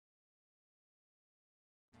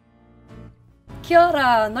Kia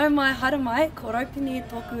ora, nau mai haere mai, ko Raupini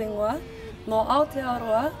tōku ingoa, no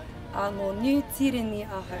Aotearoa, no New Tireni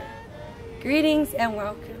aho. Greetings and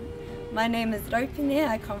welcome. My name is Raupini,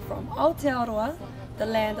 I come from Aotearoa, the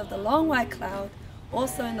land of the long white cloud,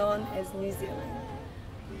 also known as New Zealand.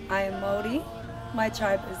 I am Maori, my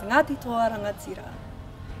tribe is Ngāti Toa Rangatira.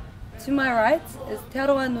 To my right is Te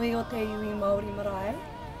Aroa Nui o Te Iwi Maori Marae,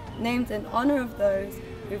 named in honour of those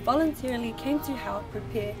who voluntarily came to help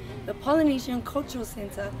prepare the Polynesian Cultural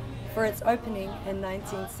Center for its opening in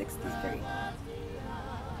 1963.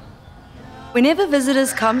 Whenever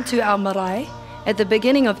visitors come to our marae, at the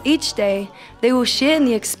beginning of each day, they will share in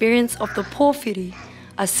the experience of the pōwhiri,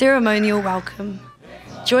 a ceremonial welcome.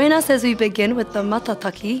 Join us as we begin with the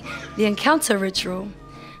matataki, the encounter ritual.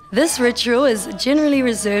 This ritual is generally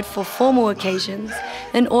reserved for formal occasions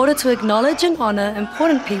in order to acknowledge and honour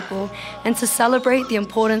important people and to celebrate the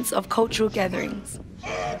importance of cultural gatherings.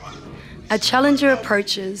 A challenger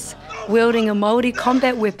approaches, wielding a Maori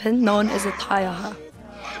combat weapon known as a taiaha.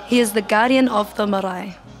 He is the guardian of the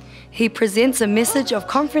marae. He presents a message of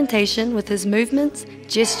confrontation with his movements,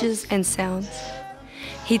 gestures and sounds.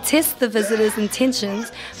 He tests the visitor's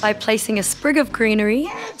intentions by placing a sprig of greenery,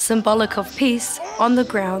 symbolic of peace, on the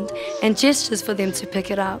ground and gestures for them to pick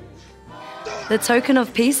it up. The token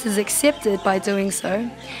of peace is accepted by doing so,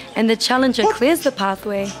 and the challenger clears the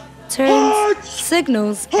pathway, turns,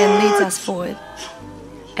 signals and leads us forward.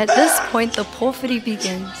 At this point the pōwhiri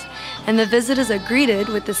begins, and the visitors are greeted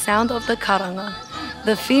with the sound of the karanga,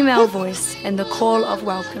 the female voice and the call of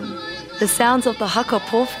welcome. The sounds of the Haka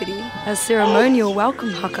pōwhiri, a ceremonial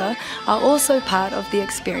welcome haka, are also part of the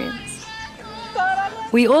experience.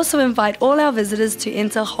 We also invite all our visitors to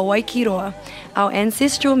enter Aotearoa, our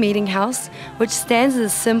ancestral meeting house, which stands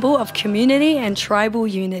as a symbol of community and tribal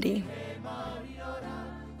unity.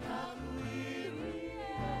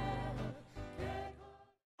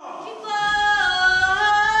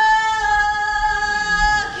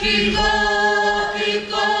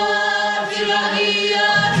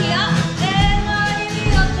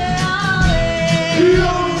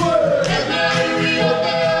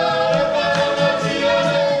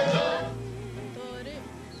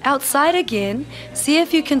 Outside again, see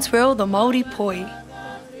if you can twirl the Maori poi.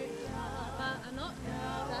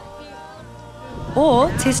 Or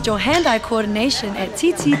test your hand-eye coordination at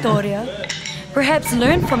Titi Torea. Perhaps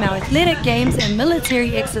learn from our athletic games and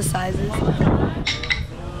military exercises.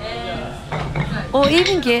 Or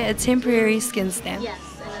even get a temporary skin stamp.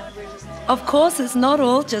 Of course, it's not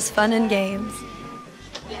all just fun and games.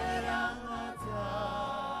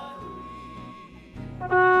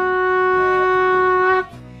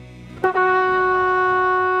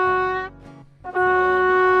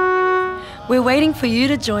 We're waiting for you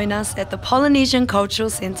to join us at the Polynesian Cultural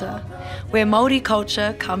Center, where Maori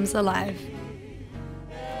culture comes alive.